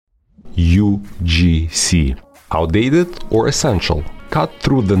UGC. Outdated or essential? Cut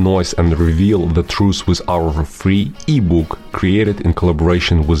through the noise and reveal the truth with our free ebook created in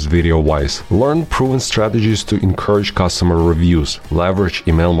collaboration with VideoWise. Learn proven strategies to encourage customer reviews, leverage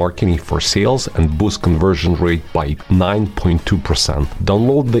email marketing for sales, and boost conversion rate by 9.2%.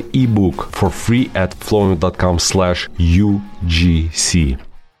 Download the ebook for free at flowim.com/UGC.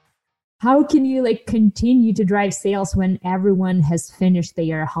 How can you continue to drive sales when everyone has finished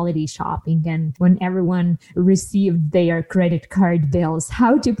their holiday shopping and when everyone received their credit card bills?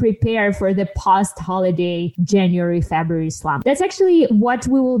 How to prepare for the post-holiday January-February slump? That's actually what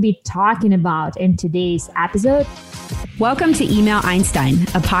we will be talking about in today's episode. Welcome to Email Einstein,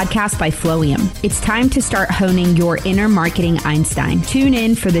 a podcast by Flowium. It's time to start honing your inner marketing Einstein. Tune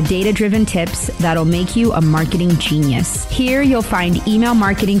in for the data-driven tips that'll make you a marketing genius. Here you'll find email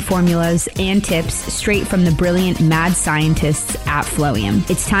marketing formulas and tips straight from the brilliant mad scientists at Flowium.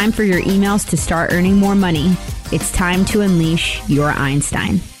 It's time for your emails to start earning more money. It's time to unleash your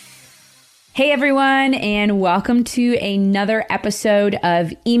Einstein. Hey everyone, and welcome to another episode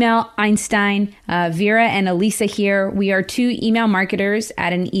of Email Einstein. Vera and Elisa here. We are two email marketers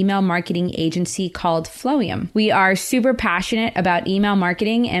at an email marketing agency called Flowium. We are super passionate about email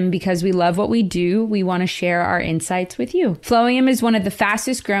marketing, and because we love what we do, we want to share our insights with you. Flowium is one of the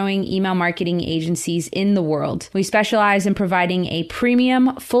fastest growing email marketing agencies in the world. We specialize in providing a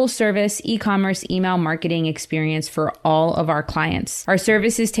premium, full service e-commerce email marketing experience for all of our clients. Our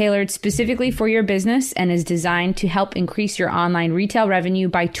service is tailored specifically for your business and is designed to help increase your online retail revenue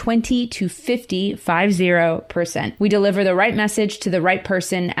by 20 to 50%. We deliver the right message to the right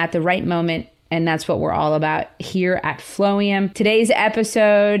person at the right moment. And that's what we're all about here at Flowium. Today's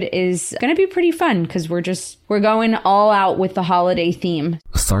episode is going to be pretty fun because we're going all out with the holiday theme.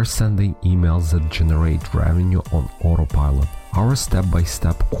 Start sending emails that generate revenue on autopilot. Our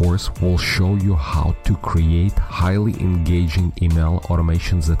step-by-step course will show you how to create highly engaging email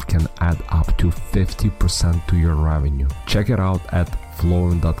automations that can add up to 50% to your revenue. Check it out at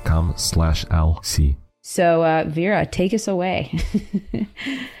flowim.com/LC. So Vera, take us away.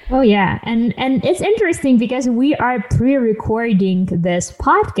 Oh yeah, and it's interesting because we are pre-recording this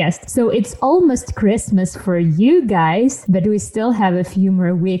podcast, so it's almost Christmas for you guys, but we still have a few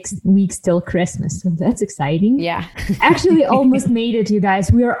more weeks till Christmas, so that's exciting. Yeah. Actually almost made it, you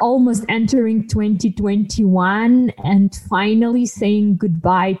guys. We are almost entering 2021 and finally saying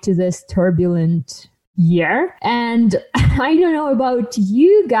goodbye to this turbulent year. And I don't know about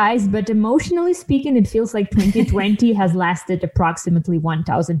you guys, but emotionally speaking, it feels like 2020 has lasted approximately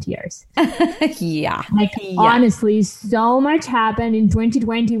 1,000 years. Yeah. Honestly, so much happened in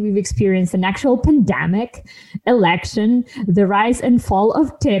 2020. We've experienced an actual pandemic, election, the rise and fall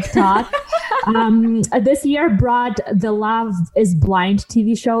of TikTok. This year brought the Love is Blind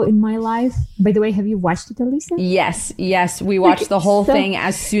TV show in my life. By the way, have you watched it, Elisa? Yes. We watched the whole thing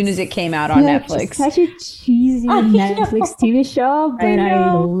as soon as it came out on Netflix. Such a cheesy Netflix TV show, but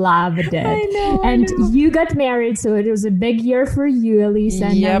I loved it. And you got married, so it was a big year for you, Elisa.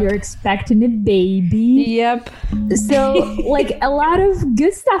 And now you're expecting a baby. Yep. So a lot of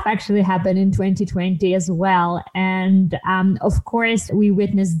good stuff actually happened in 2020 as well. And of course, we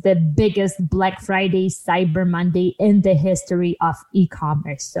witnessed the biggest Black Friday, Cyber Monday in the history of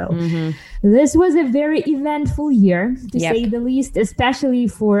e-commerce. So this was a very eventful year, to say the least, especially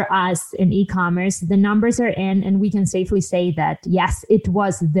for us in e-commerce. The numbers are in, and we can safely say that, yes, it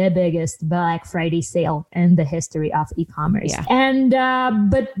was the biggest Black Friday sale in the history of e-commerce. Yeah. And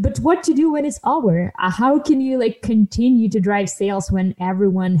but what to do when it's over? How can you continue to drive sales when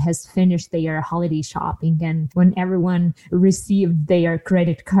everyone has finished their holiday shopping and when everyone received their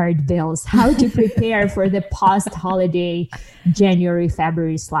credit card bills? How to prepare for the post-holiday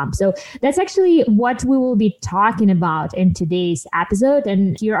January-February slump? So that's actually what we will be talking about in today's episode.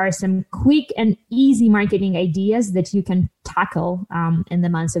 And here are some quick and easy marketing ideas that you can tackle in the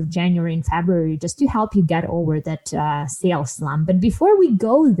months of January and February just to help you get over that sales slump. But before we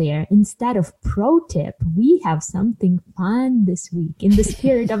go there, instead of pro tip, we have something fun this week in the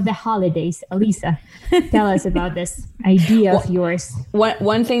spirit of the holidays. Elisa, tell us about this idea of yours.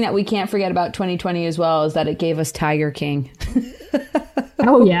 One thing that we can't forget about 2020 as well is that it gave us Tiger King.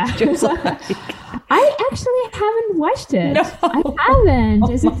 Oh, yeah. I actually haven't watched it. No. I haven't.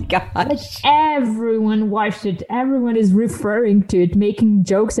 Oh my gosh. Everyone watched it. Everyone is referring to it, making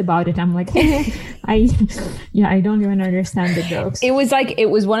jokes about it. I'm like, I don't even understand the jokes. It was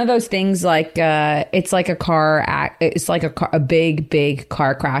one of those things it's like a a big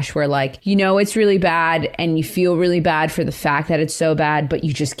car crash where it's really bad and you feel really bad for the fact that it's so bad, but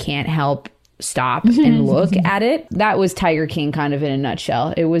you just can't help stop and look at it. That was Tiger King kind of in a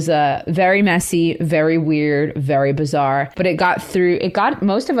nutshell. It was very messy, very weird, very bizarre, but it got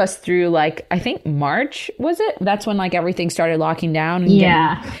most of us through, like, I think March, was it? That's when like everything started locking down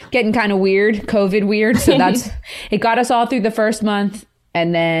and getting kind of weird, COVID weird. So it got us all through the first month.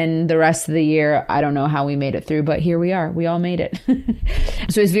 And then the rest of the year, I don't know how we made it through, but here we are. We all made it.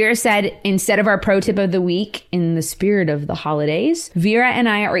 So as Vera said, instead of our pro tip of the week, in the spirit of the holidays, Vera and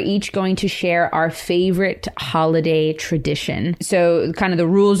I are each going to share our favorite holiday tradition. So kind of the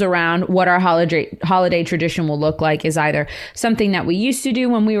rules around what our holiday tradition will look like is either something that we used to do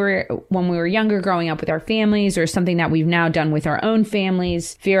when we were younger, growing up with our families, or something that we've now done with our own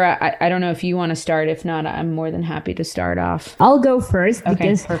families. Vera, I don't know if you want to start. If not, I'm more than happy to start off. I'll go first.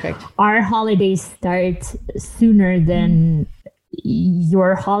 Because perfect. Our holidays start sooner than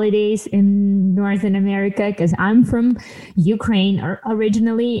your holidays in Northern America, because I'm from Ukraine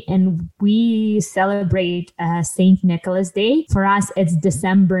originally, and we celebrate St. Nicholas Day. For us, it's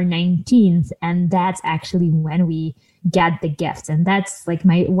December 19th, and that's actually when we get the gifts. And that's like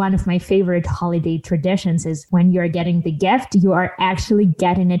one of my favorite holiday traditions is when you're getting the gift, you are actually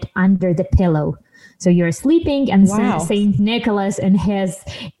getting it under the pillow. So you're sleeping, and St. Nicholas and his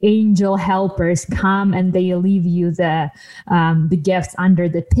angel helpers come and they leave you the gifts under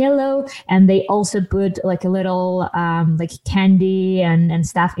the pillow. And they also put like a little like candy and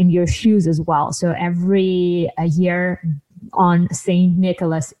stuff in your shoes as well. So every year on St.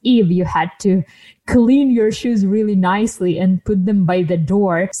 Nicholas Eve, you had to clean your shoes really nicely and put them by the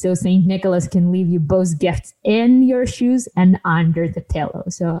door so St. Nicholas can leave you both gifts in your shoes and under the pillow.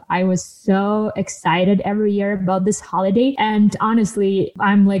 So I was so excited every year about this holiday. And honestly,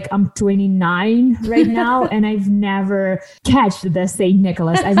 I'm 29 right now and I've never catched the St.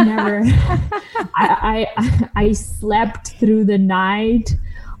 Nicholas. I've never, I slept through the night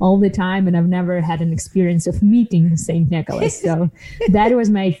all the time, and I've never had an experience of meeting St. Nicholas. So that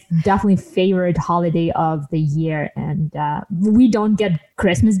was my definitely favorite holiday of the year. And we don't get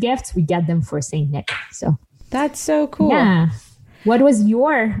Christmas gifts, we get them for St. Nick. So that's so cool. Yeah. What was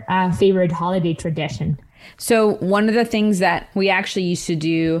your favorite holiday tradition? So one of the things that we actually used to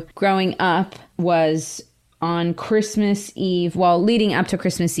do growing up was on Christmas Eve, leading up to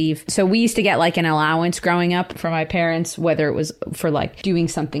Christmas Eve. So we used to get like an allowance growing up from my parents, whether it was for like doing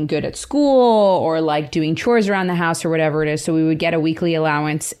something good at school or like doing chores around the house or whatever it is. So we would get a weekly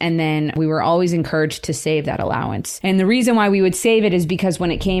allowance, and then we were always encouraged to save that allowance. And the reason why we would save it is because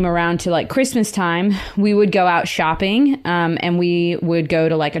when it came around to like Christmas time, we would go out shopping, and we would go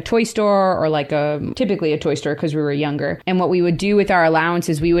to like a toy store or typically a toy store because we were younger. And what we would do with our allowance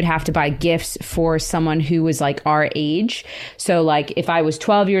is we would have to buy gifts for someone who was like our age. So like if I was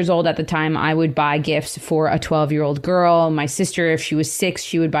 12 years old at the time, I would buy gifts for a 12-year-old girl. My sister, if she was 6,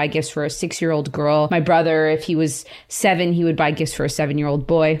 she would buy gifts for a 6-year-old girl. My brother, if he was 7, he would buy gifts for a 7-year-old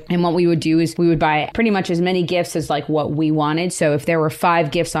boy. And what we would do is we would buy pretty much as many gifts as like what we wanted. So if there were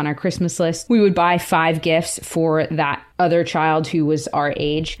 5 gifts on our Christmas list, we would buy 5 gifts for that other child who was our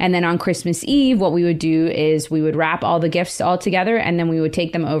age. And then on Christmas Eve, what we would do is we would wrap all the gifts all together, and then we would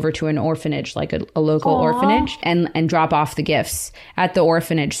take them over to an orphanage, like a local orphanage, and drop off the gifts at the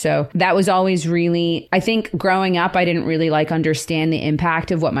orphanage. So that was always really, I think growing up, I didn't really like understand the impact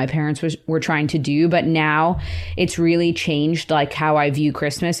of what my parents were trying to do. But now it's really changed like how I view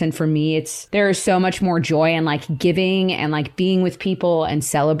Christmas. And for me, there is so much more joy in like giving and like being with people and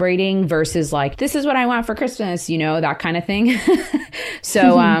celebrating versus like, this is what I want for Christmas, that kind of thing.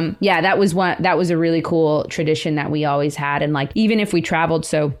 So that was a really cool tradition that we always had. And like even if we traveled,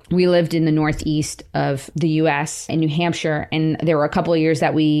 so we lived in the northeast of the US in New Hampshire, and there were a couple of years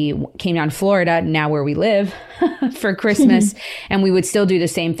that we came down to Florida, now where we live, for Christmas, and we would still do the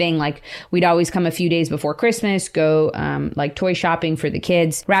same thing. Like we'd always come a few days before Christmas, go like toy shopping for the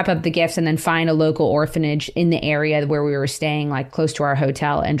kids, wrap up the gifts, and then find a local orphanage in the area where we were staying, like close to our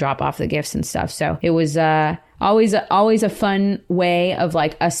hotel, and drop off the gifts and stuff. So it was always a fun way of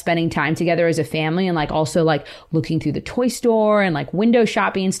like us spending time together as a family, and like also like looking through the toy store and like window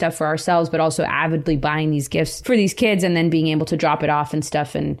shopping and stuff for ourselves, but also avidly buying these gifts for these kids and then being able to drop it off and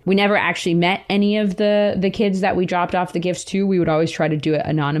stuff. And we never actually met any of the kids that we dropped off the gifts to. We would always try to do it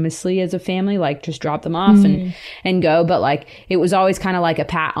anonymously as a family, like just drop them off and go. But like it was always kind of like a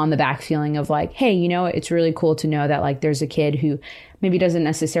pat on the back feeling of like, hey, it's really cool to know that like there's a kid who maybe doesn't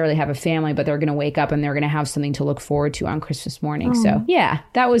necessarily have a family, but they're going to wake up and they're going to have something to look forward to on Christmas morning. So yeah,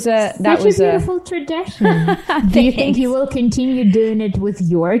 that was a beautiful tradition. Do you think you will continue doing it with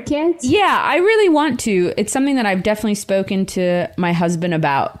your kids? Yeah, I really want to. It's something that I've definitely spoken to my husband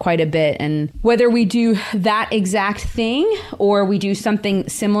about quite a bit, and whether we do that exact thing or we do something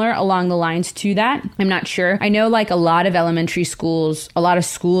similar along the lines to that, I'm not sure. I know like a lot of elementary schools, a lot of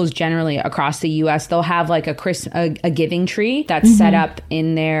schools generally across the US, they'll have like a giving tree that's set up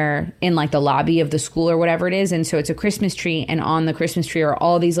in like the lobby of the school or whatever it is. And so it's a Christmas tree, and on the Christmas tree are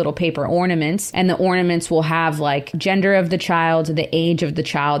all these little paper ornaments, and the ornaments will have like gender of the child, the age of the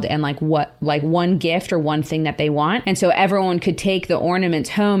child, and like one gift or one thing that they want. And so everyone could take the ornaments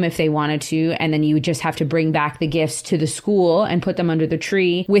home if they wanted to, and then you would just have to bring back the gifts to the school and put them under the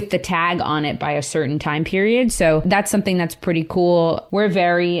tree with the tag on it by a certain time period. So that's something that's pretty cool. We're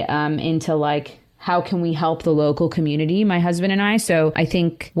very into like, how can we help the local community, my husband and I? So I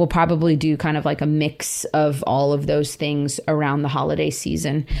think we'll probably do kind of like a mix of all of those things around the holiday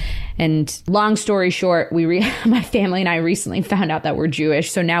season. And long story short, my family and I recently found out that we're Jewish.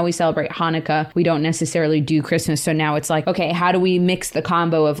 So now we celebrate Hanukkah. We don't necessarily do Christmas. So now it's like, okay, how do we mix the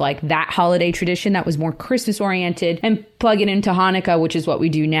combo of like that holiday tradition that was more Christmas oriented and plug it into Hanukkah, which is what we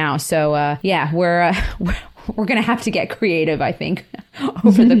do now. So yeah, we're going to have to get creative, I think,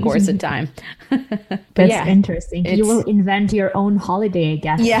 over the course of time. That's interesting. You will invent your own holiday, I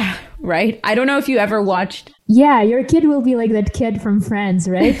guess. Yeah, right. I don't know if you ever watched. Yeah, your kid will be like that kid from Friends,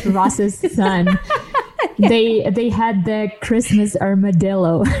 right? Ross's son. Yeah. They had the Christmas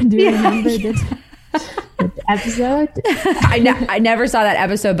armadillo. Do you remember that episode? I never saw that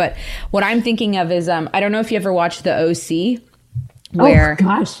episode, but what I'm thinking of is, I don't know if you ever watched The OC. Where, oh,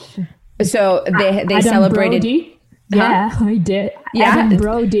 gosh. So they Adam celebrated. Brody? Yeah, I did. Yeah. Adam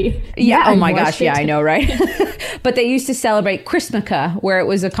Brody. Yeah. Oh my gosh. Yeah, I know, right? But they used to celebrate Christmaka, where it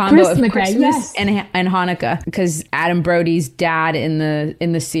was a combo of Christmas and Hanukkah, because Adam Brody's dad in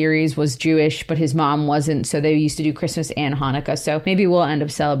the series was Jewish, but his mom wasn't. So they used to do Christmas and Hanukkah. So maybe we'll end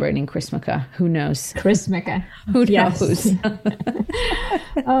up celebrating Chrismaka. Who knows? Chrismaka. Who knows?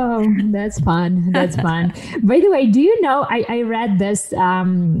 Oh, that's fun. That's fun. By the way, do you know, I read this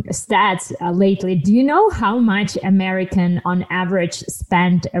stats lately. Do you know how much American on average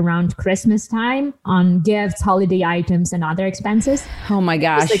spend around Christmas time on gifts, holiday items, and other expenses? Oh my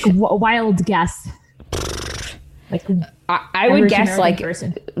gosh. It's like a wild guess. Like I would guess like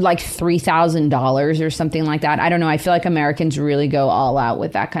 $3,000 or something like that. I don't know. I feel like Americans really go all out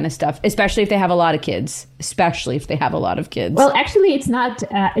with that kind of stuff, especially if they have a lot of kids. Well, actually, it's not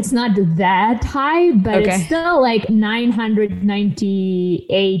that high, but it's still like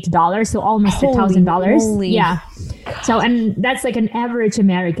 $998, so almost $1,000. Yeah. So, and that's like an average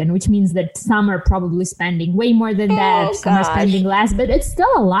American, which means that some are probably spending way more than that. Some are spending less, but it's still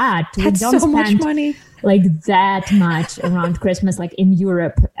a lot. That's so much money. Like that much around Christmas, like in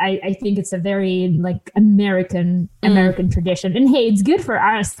Europe. I think it's a very like American tradition. And hey, it's good for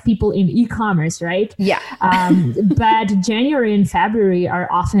us people in e-commerce, right? Yeah. But January and February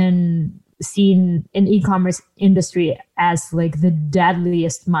are often seen in e-commerce industry as like the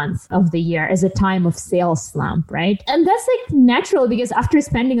deadliest month of the year, as a time of sales slump, right? And that's like natural, because after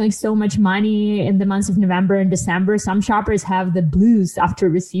spending like so much money in the months of November and December, some shoppers have the blues after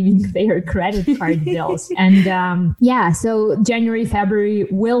receiving their credit card bills. And so January, February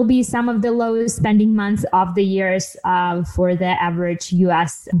will be some of the lowest spending months of the years for the average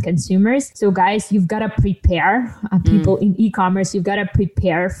US consumers. So guys, you've got to prepare. People in e-commerce, you've got to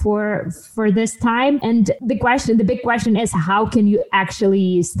prepare for this time. And the big question is, how can you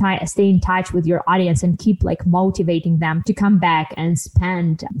actually stay in touch with your audience and keep like motivating them to come back and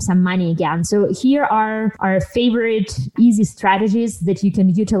spend some money again? So here are our favorite easy strategies that you can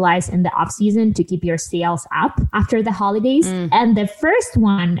utilize in the off season to keep your sales up after the holidays. And the first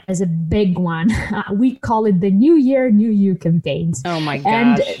one is a big one. We call it the New Year, New You campaigns. Oh my gosh.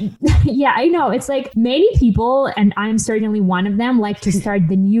 And yeah, I know. It's like many people, and I'm certainly one of them, like to start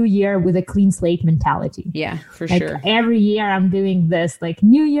the new year with a clean slate mentality. Yeah, for like sure. Every year I'm doing this like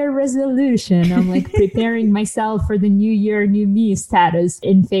New Year resolution. I'm like preparing myself for the New Year, New Me status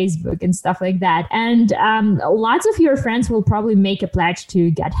in Facebook and stuff like that. And lots of your friends will probably make a pledge to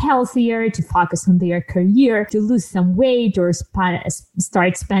get healthier, to focus on their career, to lose some weight, or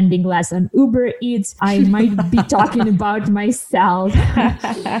start spending less on Uber Eats. I might be talking about myself.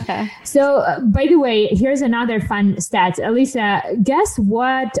 So, by the way, here's another fun stats. Elisa, guess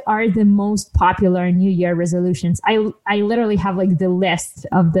what are the most popular New Year resolutions? I literally have like the list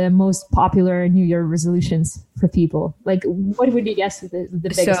of the most popular New Year resolutions for people. Like, what would you guess the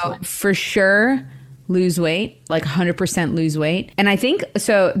biggest one? For sure, lose weight, like 100% lose weight. And I think,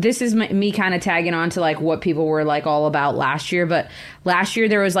 so this is me kind of tagging on to like what people were like all about last year. But last year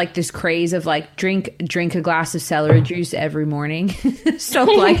there was like this craze of like drink a glass of celery juice every morning. So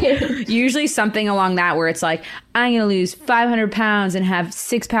like usually something along that where it's like, I'm going to lose 500 pounds and have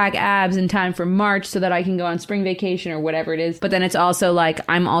 6-pack abs in time for March so that I can go on spring vacation or whatever it is. But then it's also like,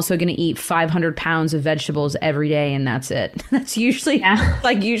 I'm also going to eat 500 pounds of vegetables every day and that's it. That's usually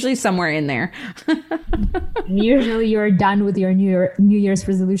like usually somewhere in there. Usually you're done with your New Year's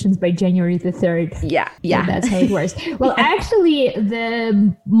resolutions by January the 3rd. Yeah. So that's how it works. Well, actually,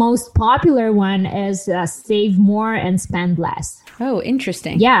 the most popular one is save more and spend less. Oh,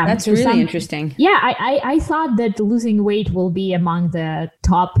 interesting. Yeah. That's really interesting. Yeah, I thought that losing weight will be among the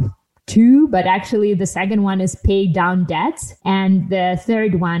top 2, but actually the second one is pay down debts, and the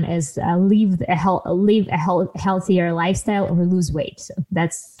third one is live a healthier lifestyle or lose weight. So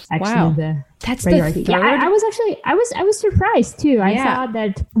that's actually that's priority. The third? Yeah, I was surprised too. I thought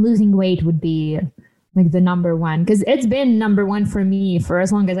that losing weight would be like the number one, because it's been number one for me for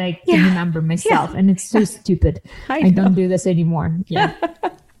as long as I can remember myself, and it's so stupid. I don't do this anymore. Yeah.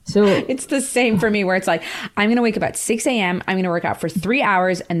 So it's the same for me where it's like, I'm going to wake up at 6 a.m. I'm going to work out for 3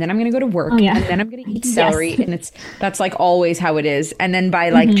 hours and then I'm going to go to work and then I'm going to eat celery. And that's like always how it is. And then by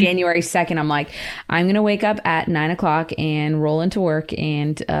like January 2nd, I'm like, I'm going to wake up at 9 o'clock and roll into work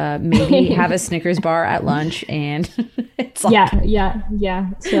and maybe have a Snickers bar at lunch. And it's like, yeah.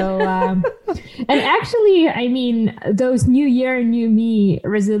 So, and actually, I mean, those New Year, New Me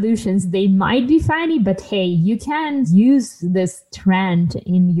resolutions, they might be funny, but hey, you can use this trend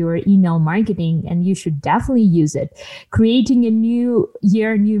in your email marketing and you should definitely use it. Creating a New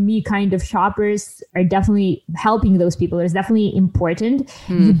Year, New Me kind of shoppers are definitely helping those people. It's definitely important.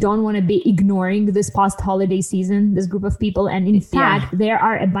 You don't want to be ignoring this post-holiday season, this group of people. And in fact, there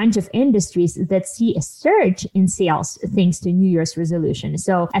are a bunch of industries that see a surge in sales thanks to New Year's resolution.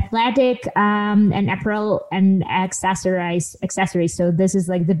 So athletic and apparel and accessories. So this is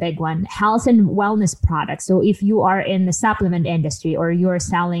like the big one. Health and wellness products. So if you are in the supplement industry or you're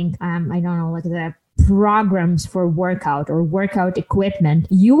selling, I don't know, like the programs for workout or workout equipment,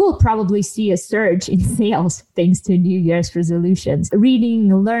 you will probably see a surge in sales thanks to New Year's resolutions.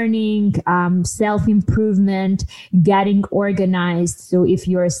 Reading, learning, self-improvement, getting organized. So if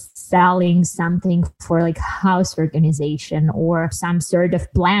you're selling something for like house organization or some sort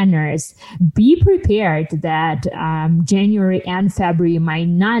of planners, be prepared that January and February might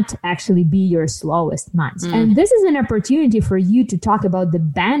not actually be your slowest months. And this is an opportunity for you to talk about the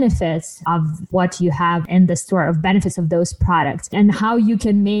benefits of what you have in the store, of benefits of those products, and how you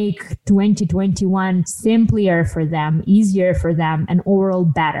can make 2021 simpler for them, easier for them, and overall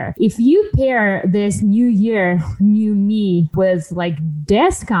better. If you pair this New Year, New Me with like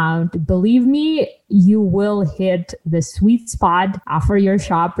discount, believe me, you will hit the sweet spot for your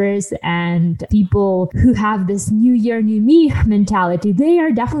shoppers and people who have this New Year, New Me mentality. They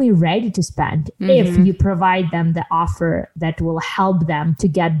are definitely ready to spend if you provide them the offer that will help them to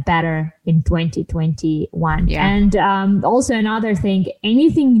get better in 2021. Yeah. And also another thing,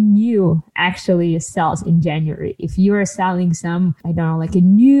 anything new actually sells in January. If you are selling some, I don't know, like a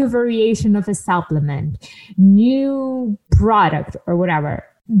new variation of a supplement, new product or whatever,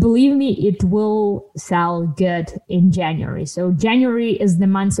 believe me, it will sell good in January. So January is the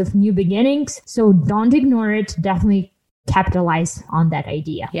month of new beginnings. So don't ignore it. Definitely capitalize on that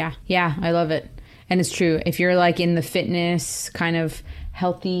idea. Yeah, I love it. And it's true. If you're like in the fitness kind of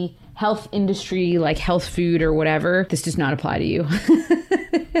health industry, like health food or whatever, this does not apply to you.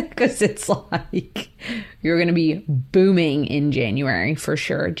 Because it's like you're going to be booming in January for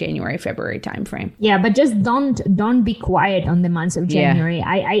sure, January, February timeframe. Yeah, but just don't be quiet on the months of January. Yeah.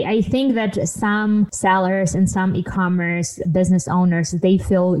 I think that some sellers and some e-commerce business owners, they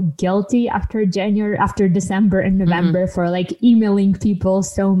feel guilty after December and November for like emailing people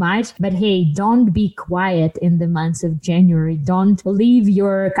so much. But hey, don't be quiet in the months of January. Don't leave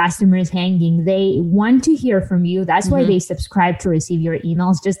your customers hanging. They want to hear from you. That's why they subscribe to receive your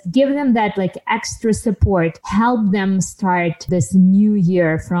emails. Just give them that like extra support. Help them start this new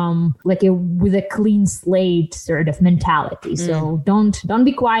year from like with a clean slate sort of mentality. So don't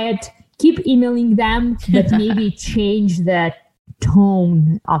be quiet. Keep emailing them, but maybe change the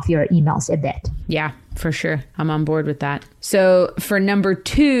tone of your emails a bit. Yeah, for sure. I'm on board with that. So for number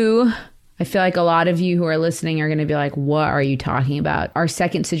 2, I feel like a lot of you who are listening are going to be like, what are you talking about? Our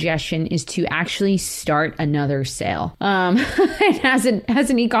second suggestion is to actually start another sale. And as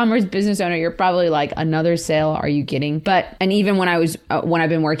an e-commerce business owner, you're probably like, another sale? Are you kidding? And even when I've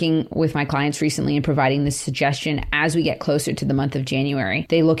been working with my clients recently and providing this suggestion, as we get closer to the month of January,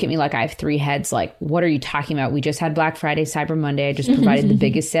 they look at me like I have three heads. Like, what are you talking about? We just had Black Friday, Cyber Monday. I just provided the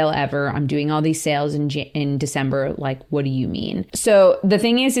biggest sale ever. I'm doing all these sales in December. Like, what do you mean? So the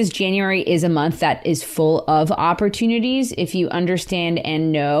thing is January is a month that is full of opportunities if you understand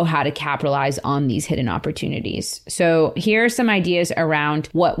and know how to capitalize on these hidden opportunities. So here are some ideas around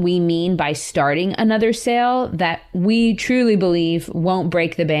what we mean by starting another sale that we truly believe won't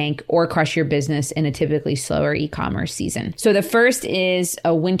break the bank or crush your business in a typically slower e-commerce season. So the first is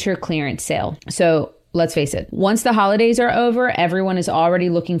a winter clearance sale. So let's face it, once the holidays are over, everyone is already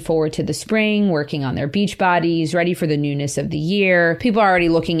looking forward to the spring, working on their beach bodies, ready for the newness of the year. People are already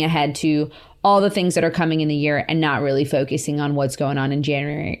looking ahead to all the things that are coming in the year and not really focusing on what's going on in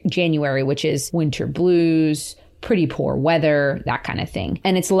January, which is winter blues, pretty poor weather, that kind of thing.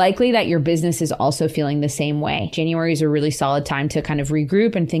 And it's likely that your business is also feeling the same way. January is a really solid time to kind of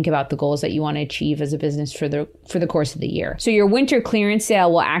regroup and think about the goals that you want to achieve as a business for the course of the year. So your winter clearance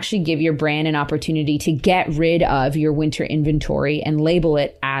sale will actually give your brand an opportunity to get rid of your winter inventory and label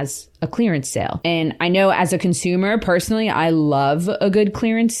it as a clearance sale. And I know as a consumer, personally, I love a good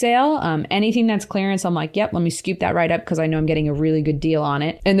clearance sale. Anything that's clearance, I'm like, yep, let me scoop that right up because I know I'm getting a really good deal on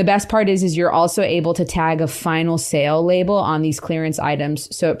it. And the best part is you're also able to tag a final sale label on these clearance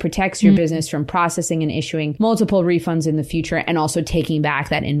items. So it protects your business from processing and issuing multiple refunds in the future and also taking back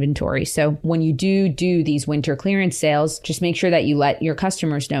that inventory. So when you do these winter clearance sales, just make sure that you let your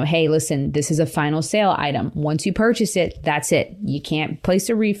customers know, hey, listen, this is a final sale item. Once you purchase it, that's it. You can't place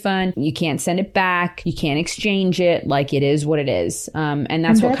a refund. You can't send it back. You can't exchange it. Like, it is what it is. And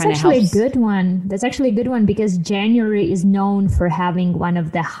that's what kind of helps. That's actually a good one. That's actually a good one because January is known for having one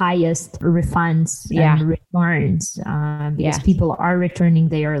of the highest refunds and returns because people are returning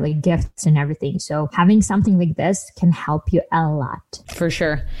their like gifts and everything. So having something like this can help you a lot. For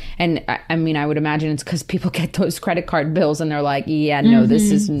sure. And I mean, I would imagine it's because people get those credit card bills and they're like, yeah, no,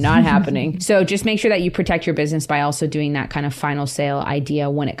 this is not happening. So just make sure that you protect your business by also doing that kind of final sale idea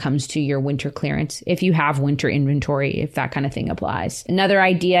when it comes to your winter clearance, if you have winter inventory, if that kind of thing applies. Another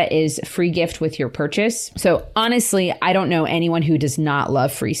idea is free gift with your purchase. So honestly, I don't know anyone who does not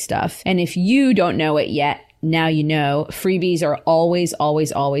love free stuff. And if you don't know it yet, now you know, freebies are always,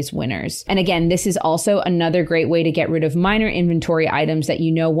 always, always winners. And again, this is also another great way to get rid of minor inventory items that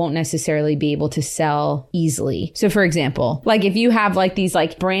you know won't necessarily be able to sell easily. So for example, like if you have like these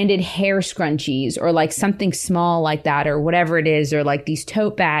like branded hair scrunchies or like something small like that or whatever it is, or like these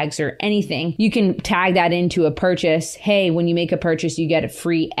tote bags or anything, you can tag that into a purchase. Hey, when you make a purchase, you get a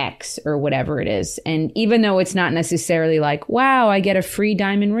free X or whatever it is. And even though it's not necessarily like, wow, I get a free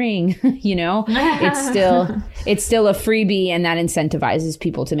diamond ring, you know, it's still a freebie, and that incentivizes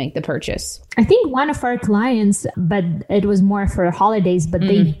people to make the purchase. I think one of our clients, but it was more for holidays, but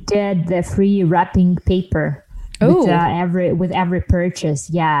they did the free wrapping paper with every purchase.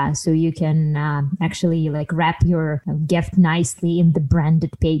 Yeah. So you can actually like wrap your gift nicely in the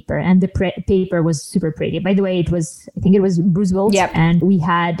branded paper. And the paper was super pretty. By the way, I think it was Bruce Wills. Yep. And we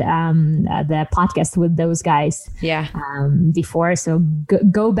had the podcast with those guys before. So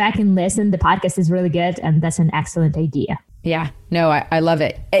go back and listen. The podcast is really good. And that's an excellent idea. Yeah, no, I love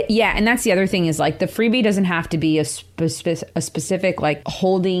it. Yeah. And that's the other thing is like the freebie doesn't have to be a specific like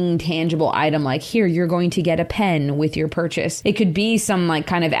holding tangible item. Like here, you're going to get a pen with your purchase. It could be some like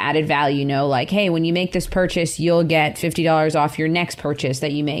kind of added value, you know, like, hey, when you make this purchase, you'll get $50 off your next purchase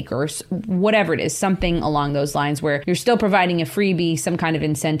that you make or whatever it is, something along those lines where you're still providing a freebie, some kind of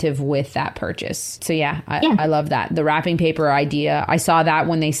incentive with that purchase. So I love that. The wrapping paper idea. I saw that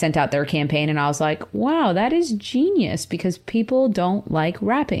when they sent out their campaign and I was like, wow, that is genius because people don't like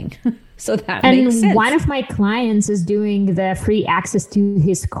wrapping. So that makes sense. And one of my clients is doing the free access to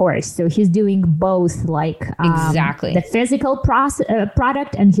his course. So he's doing both like the physical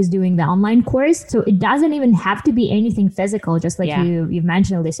product and he's doing the online course. So it doesn't even have to be anything physical, just like you've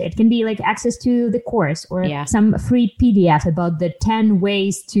mentioned, Alyssa. It can be like access to the course or some free PDF about the 10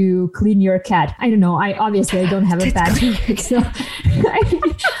 ways to clean your cat. I don't know. I don't have a pet. So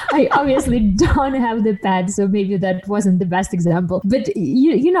I obviously don't have the pet. So maybe that wasn't the best example. But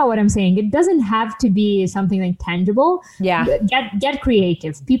you know what I'm saying. It doesn't have to be something like tangible. Yeah. Get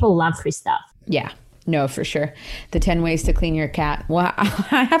creative. People love free stuff. Yeah. No, for sure. The 10 ways to clean your cat. Well,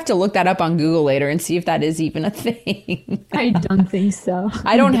 I have to look that up on Google later and see if that is even a thing. I don't think so.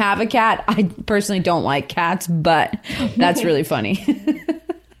 I don't have a cat. I personally don't like cats, but that's really funny.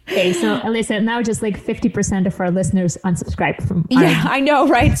 Okay, so Alyssa, now just like 50% of our listeners unsubscribe from Yeah, I know,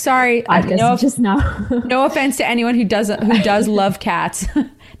 right? Sorry. just now. No offense to anyone who does love cats.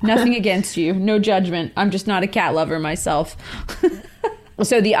 Nothing against you. No judgment. I'm just not a cat lover myself.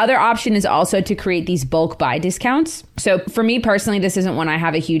 So the other option is also to create these bulk buy discounts. So for me personally, this isn't one I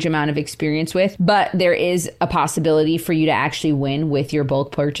have a huge amount of experience with, but there is a possibility for you to actually win with your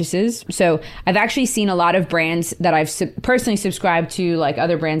bulk purchases. So I've actually seen a lot of brands that I've personally subscribed to, like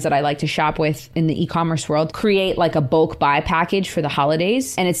other brands that I like to shop with in the e-commerce world, create like a bulk buy package for the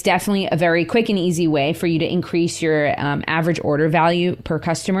holidays. And it's definitely a very quick and easy way for you to increase your average order value per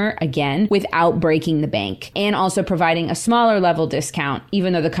customer, again, without breaking the bank, and also providing a smaller level discount,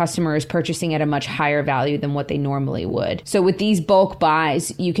 even though the customer is purchasing at a much higher value than what they normally would. So with these bulk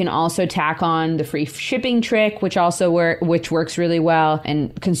buys, you can also tack on the free shipping trick, which works really well,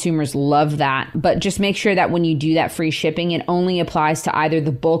 and consumers love that. But just make sure that when you do that free shipping, it only applies to either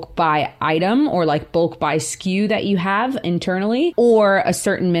the bulk buy item or like bulk buy SKU that you have internally, or a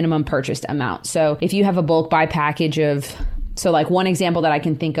certain minimum purchased amount. So if you have a bulk buy package of, so like one example that I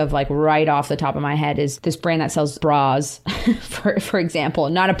can think of like right off the top of my head is this brand that sells bras, for example,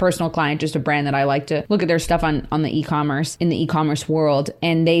 not a personal client, just a brand that I like to look at their stuff on the e-commerce, in the e-commerce world.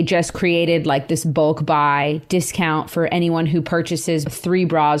 And they just created like this bulk buy discount for anyone who purchases 3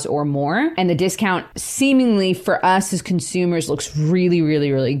 bras or more. And the discount seemingly for us as consumers looks really,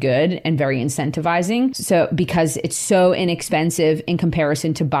 really, really good and very incentivizing. So because it's so inexpensive in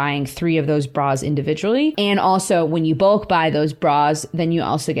comparison to buying 3 of those bras individually. And also when you bulk buy those bras, then you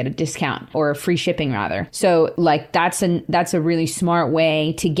also get a discount, or free shipping rather. So like that's a really smart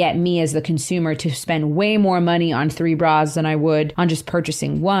way to get me as the consumer to spend way more money on 3 bras than I would on just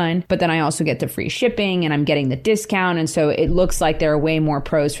purchasing 1. But then I also get the free shipping and I'm getting the discount. And so it looks like there are way more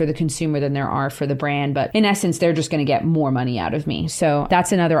pros for the consumer than there are for the brand. But in essence, they're just going to get more money out of me. So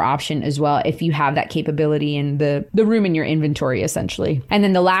that's another option as well, if you have that capability in the room in your inventory, essentially. And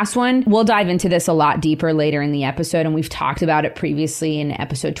then the last one, we'll dive into this a lot deeper later in the episode, and we've talked about it previously in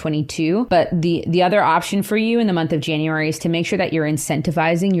episode 22. But the other option for you in the month of January is to make sure that you're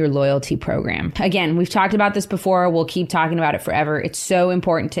incentivizing your loyalty program. Again, we've talked about this before. We'll keep talking about it forever. It's so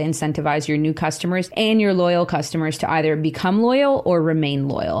important to incentivize your new customers and your loyal customers to either become loyal or remain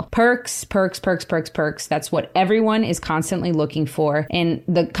loyal. Perks. That's what everyone is constantly looking for. And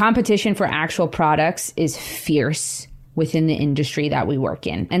the competition for actual products is fierce within the industry that we work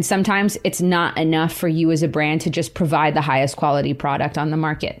in. And sometimes it's not enough for you as a brand to just provide the highest quality product on the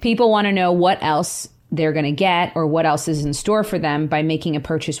market. People want to know what else they're going to get or what else is in store for them by making a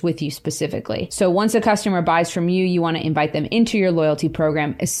purchase with you specifically. So once a customer buys from you, you want to invite them into your loyalty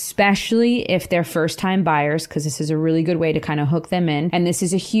program, especially if they're first-time buyers, because this is a really good way to kind of hook them in. And this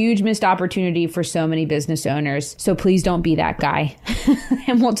is a huge missed opportunity for so many business owners. So please don't be that guy.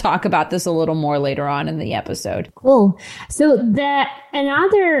 And we'll talk about this a little more later on in the episode. Cool. So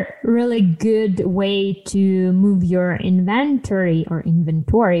another really good way to move your inventory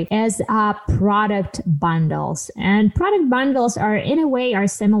is product bundles. And product bundles are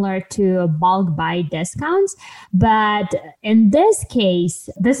similar to bulk buy discounts, but in this case,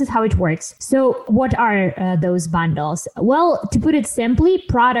 this is how it works. So what are those bundles? Well, to put it simply,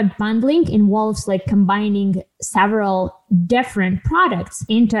 product bundling involves like combining several different products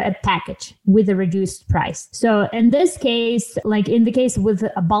into a package with a reduced price. So in this case, like in the case with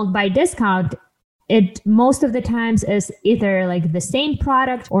a bulk buy discount, it most of the times is either like the same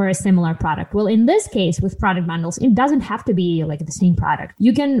product or a similar product. Well, in this case with product bundles, it doesn't have to be like the same product.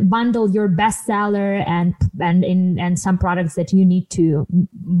 You can bundle your bestseller and some products that you need to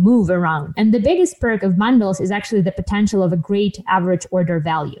move around. And the biggest perk of bundles is actually the potential of a great average order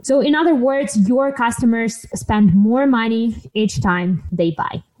value. So in other words, your customers spend more money each time they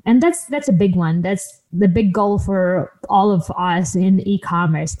buy. And that's a big one. That's the big goal for all of us in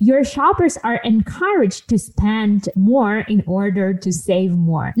e-commerce. Your shoppers are encouraged to spend more in order to save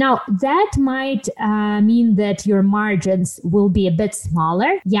more. Now, that might mean that your margins will be a bit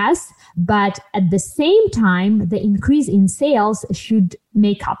smaller, yes, but at the same time, the increase in sales should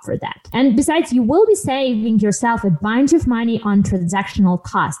make up for that. And besides, you will be saving yourself a bunch of money on transactional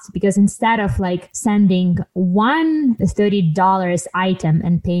costs, because instead of like sending one $30 item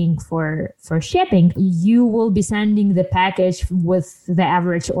and paying for shipping, you will be sending the package with the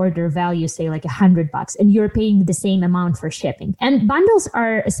average order value, say like $100, and you're paying the same amount for shipping. And bundles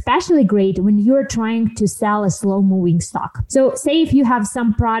are especially great when you're trying to sell a slow moving stock. So say if you have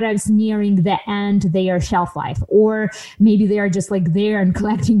some products nearing the end, their shelf life, or maybe they are just like there and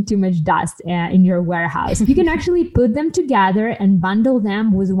collecting too much dust in your warehouse, you can actually put them together and bundle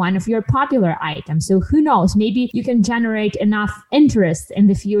them with one of your popular items. So who knows, maybe you can generate enough interest in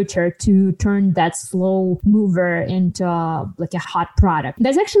the future to turn that slow mover into like a hot product.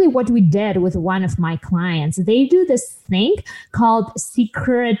 That's actually what we did with one of my clients. They do this thing called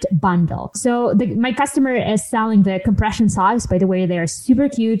secret bundle. So my customer is selling the compression socks. By the way, they are super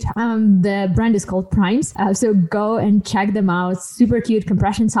cute. The brand is called Primes. So go and check them out. Super cute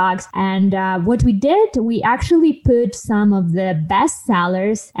compression socks. And what we did, we actually put some of the best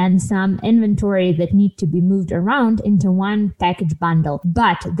sellers and some inventory that need to be moved around into one package bundle.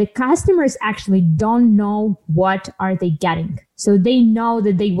 But the customers actually don't know what are they getting. So they know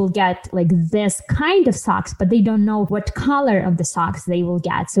that they will get like this kind of socks, but they don't know what color of the socks they will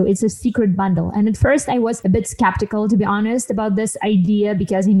get. So it's a secret bundle. And at first I was a bit skeptical, to be honest, about this idea,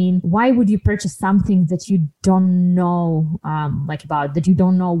 because I mean, why would you purchase something that you don't know that you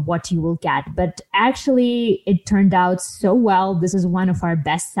don't know what you will get? But actually it turned out so well. This is one of our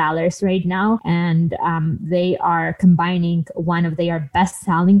best sellers right now. And they are combining one of their best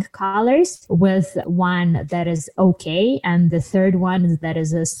selling colors with one that is okay. And the third one is that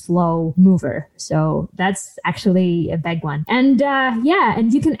is a slow mover. So that's actually a big one. And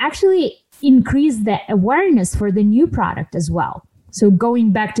and you can actually increase the awareness for the new product as well. So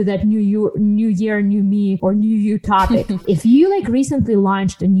going back to that new year, new me, or new you topic, if you like recently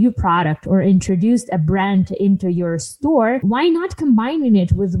launched a new product or introduced a brand into your store, why not combining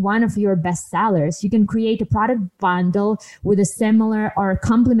it with one of your best sellers? You can create a product bundle with a similar or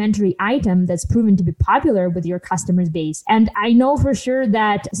complementary item that's proven to be popular with your customer base. And I know for sure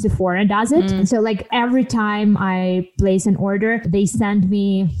that Sephora does it. So like every time I place an order, they send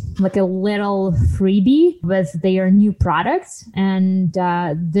me like a little freebie with their new products. And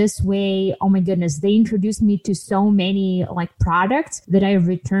this way, oh my goodness, they introduced me to so many like products that I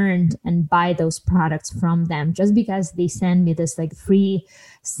returned and buy those products from them just because they send me this like free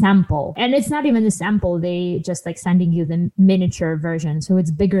sample. And it's not even a sample. They just like sending you the miniature version. So it's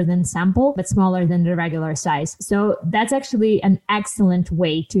bigger than sample, but smaller than the regular size. So that's actually an excellent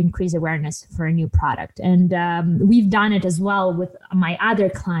way to increase awareness for a new product. And we've done it as well with my other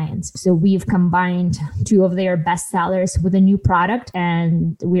clients. So we've combined two of their best sellers with a new product,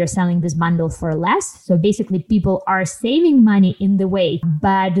 and we are selling this bundle for less. So basically people are saving money in the way,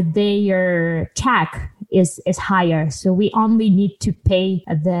 but their check is higher. So we only need to pay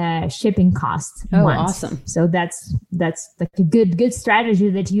the shipping costs. Oh, once. Awesome. So that's like a good strategy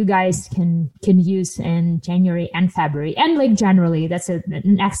that you guys can use in January and February. And like generally, that's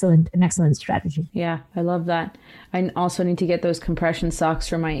an excellent strategy. Yeah, I love that. I also need to get those compression socks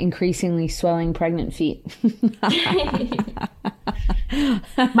for my increasingly swelling pregnant feet.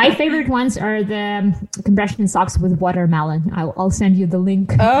 My favorite ones are the compression socks with watermelon. I'll send you the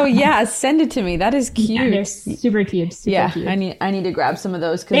link. Oh yeah, send it to me. That is cute. Yeah, they're super cute. Super cute. I need to grab some of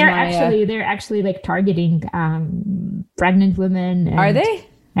those. They're actually like targeting pregnant women. Are they?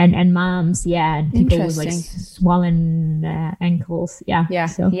 And moms, yeah, and people with like swollen ankles, yeah.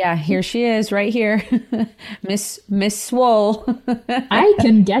 So here she is, right here, Miss Swole. I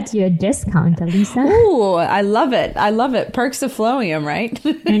can get you a discount, Elisa. Ooh, I love it. Perks of Flowium, right?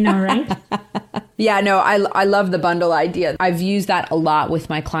 I know, right? Yeah, no, I love the bundle idea. I've used that a lot with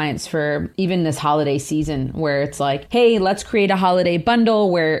my clients for even this holiday season, where it's like, hey, let's create a holiday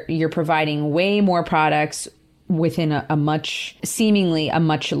bundle where you're providing way more products within a much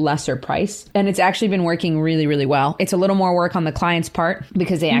lesser price. And it's actually been working really, really well. It's a little more work on the client's part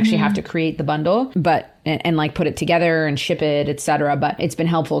because they actually have to create the bundle, and like put it together and ship it, etc. But it's been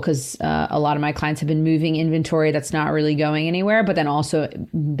helpful because a lot of my clients have been moving inventory that's not really going anywhere, but then also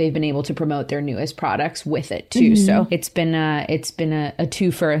they've been able to promote their newest products with it too. So it's been a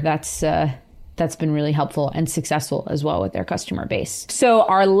twofer that's been really helpful and successful as well with their customer base. So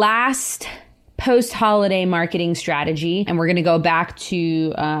our last post-holiday marketing strategy, and we're going to go back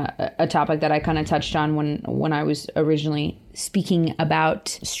to a topic that I kind of touched on when I was originally speaking about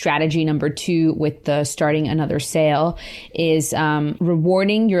strategy number 2 with the starting another sale is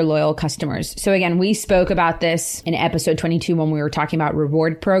rewarding your loyal customers. So again, we spoke about this in episode 22 when we were talking about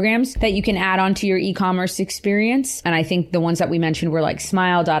reward programs that you can add onto your e-commerce experience. And I think the ones that we mentioned were like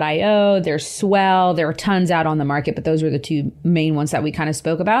Smile.io, there's Swell, there are tons out on the market, but those were the 2 main ones that we kind of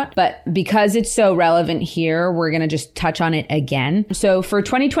spoke about. But because it's so relevant here, we're going to just touch on it again. So for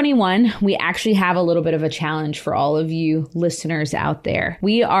 2021, we actually have a little bit of a challenge for all of you listeners out there.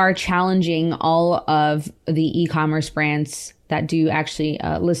 We are challenging all of the e-commerce brands that do actually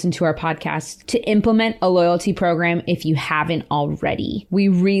listen to our podcast to implement a loyalty program if you haven't already. We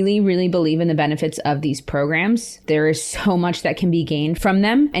really, really believe in the benefits of these programs. There is so much that can be gained from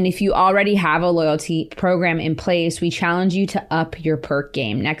them. And if you already have a loyalty program in place, we challenge you to up your perk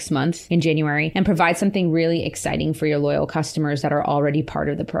game next month in January and provide something really exciting for your loyal customers that are already part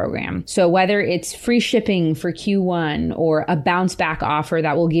of the program. So whether it's free shipping for Q1 or a bounce back offer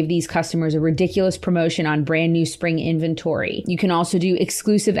that will give these customers a ridiculous promotion on brand new spring inventory. You can also do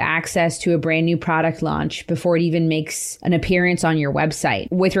exclusive access to a brand new product launch before it even makes an appearance on your website.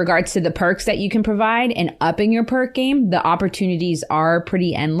 With regards to the perks that you can provide and upping your perk game, the opportunities are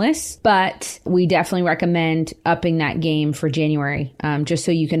pretty endless, but we definitely recommend upping that game for January, just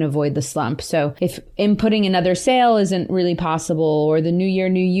so you can avoid the slump. So if inputting another sale isn't really possible, or the new year,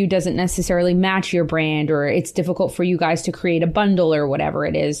 new you doesn't necessarily match your brand, or it's difficult for you guys to create a bundle or whatever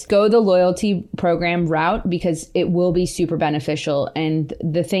it is, go the loyalty program route because it will be super beneficial. And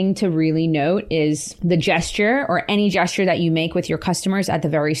the thing to really note is the gesture or any gesture that you make with your customers at the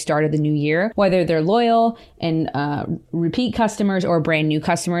very start of the new year, whether they're loyal and repeat customers or brand new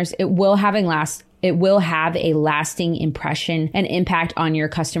customers, it will have a lasting impression and impact on your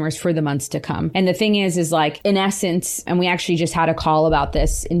customers for the months to come. And the thing is like, in essence, and we actually just had a call about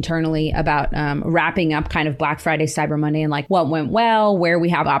this internally about wrapping up kind of Black Friday, Cyber Monday, and like what went well, where we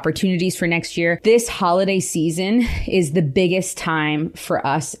have opportunities for next year. This holiday season is the biggest time for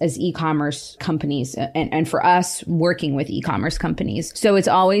us as e-commerce companies and for us working with e-commerce companies. So it's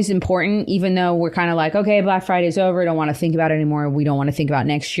always important, even though we're kind of like, okay, Black Friday's over, don't want to think about it anymore. We don't want to think about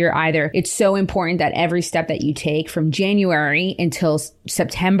next year either. It's so important that every step that you take from January until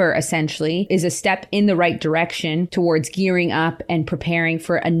September essentially is a step in the right direction towards gearing up and preparing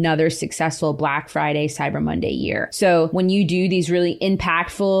for another successful Black Friday, Cyber Monday year. So when you do these really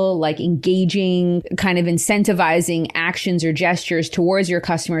impactful, like engaging, kind of incentivizing actions or gestures towards your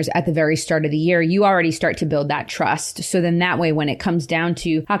customers at the very start of the year, you already start to build that trust. So then that way, when it comes down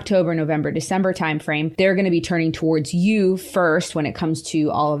to October, November, December timeframe, they're going to be turning towards you first when it comes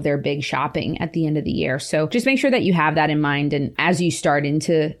to all of their big shopping at the end of the year. So just make sure that you have that in mind. And as you start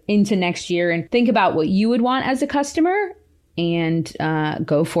into next year, and think about what you would want as a customer and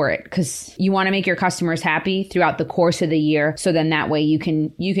go for it, because you want to make your customers happy throughout the course of the year. So then that way you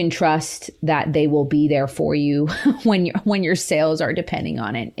can trust that they will be there for you when your sales are depending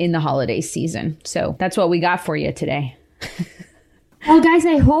on it in the holiday season. So that's what we got for you today. Well, guys,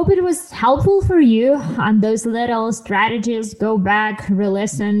 I hope it was helpful for you on those little strategies. Go back,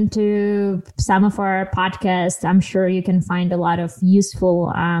 re-listen to some of our podcasts. I'm sure you can find a lot of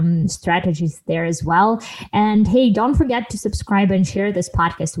useful strategies there as well. And hey, don't forget to subscribe and share this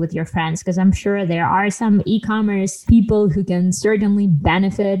podcast with your friends, because I'm sure there are some e-commerce people who can certainly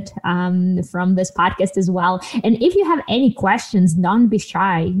benefit from this podcast as well. And if you have any questions, don't be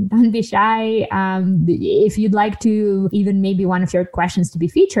shy. Don't be shy. If you'd like to even maybe one of your questions to be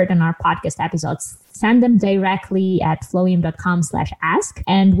featured in our podcast episodes, send them directly at flowium.com/ask,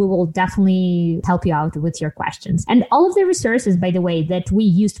 and we will definitely help you out with your questions. And all of the resources, by the way, that we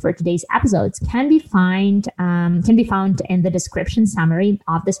used for today's episodes can be found in the description summary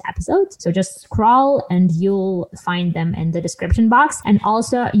of this episode. So just scroll and you'll find them in the description box. And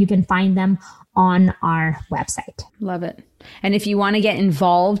also you can find them on our website. Love it. And if you want to get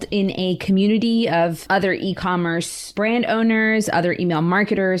involved in a community of other e-commerce brand owners, other email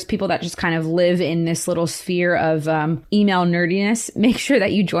marketers, people that just kind of live in this little sphere of email nerdiness, make sure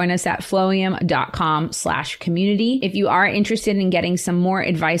that you join us at flowium.com/community. If you are interested in getting some more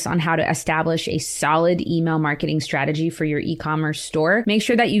advice on how to establish a solid email marketing strategy for your e-commerce store, make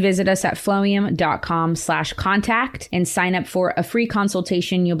sure that you visit us at flowium.com/contact and sign up for a free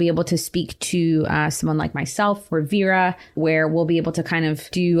consultation. You'll be able to speak to someone like myself or Vera, where we'll be able to kind of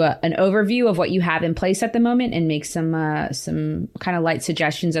do an overview of what you have in place at the moment and make some kind of light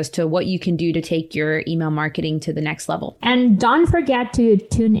suggestions as to what you can do to take take your email marketing to the next level. And don't forget to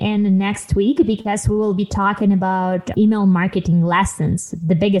tune in next week because we will be talking about email marketing lessons,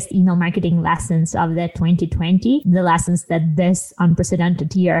 the biggest email marketing lessons of the 2020, the lessons that this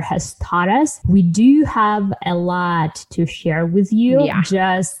unprecedented year has taught us. We do have a lot to share with you. Yeah.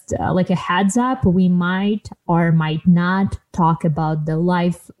 Just like a heads up, we might or might not talk about the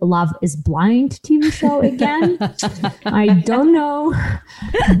Love is Blind TV show again. I don't know,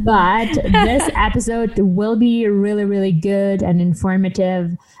 but this episode will be really, really good and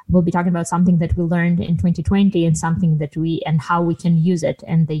informative. We'll be talking about something that we learned in 2020 and something that and how we can use it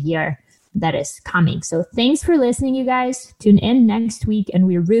in the year that is coming. So thanks for listening, you guys. Tune in next week, and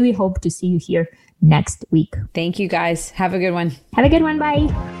we really hope to see you here next week. Thank you, guys. Have a good one. Have a good one. Bye.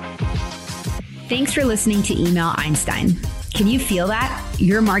 Thanks for listening to Email Einstein. Can you feel that?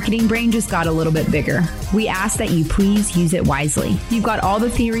 Your marketing brain just got a little bit bigger. We ask that you please use it wisely. You've got all the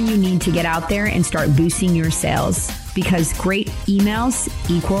theory you need to get out there and start boosting your sales, because great emails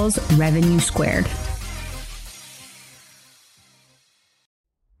equals revenue squared.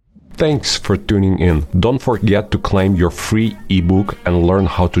 Thanks for tuning in. Don't forget to claim your free ebook and learn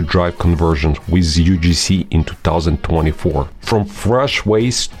how to drive conversions with UGC in 2024. From fresh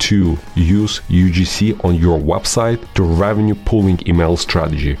ways to use UGC on your website to revenue pooling email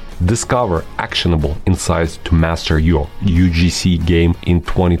strategy. Discover actionable insights to master your UGC game in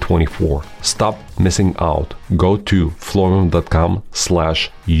 2024. Stop missing out. Go to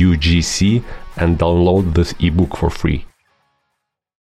flowium.com/UGC and download this ebook for free.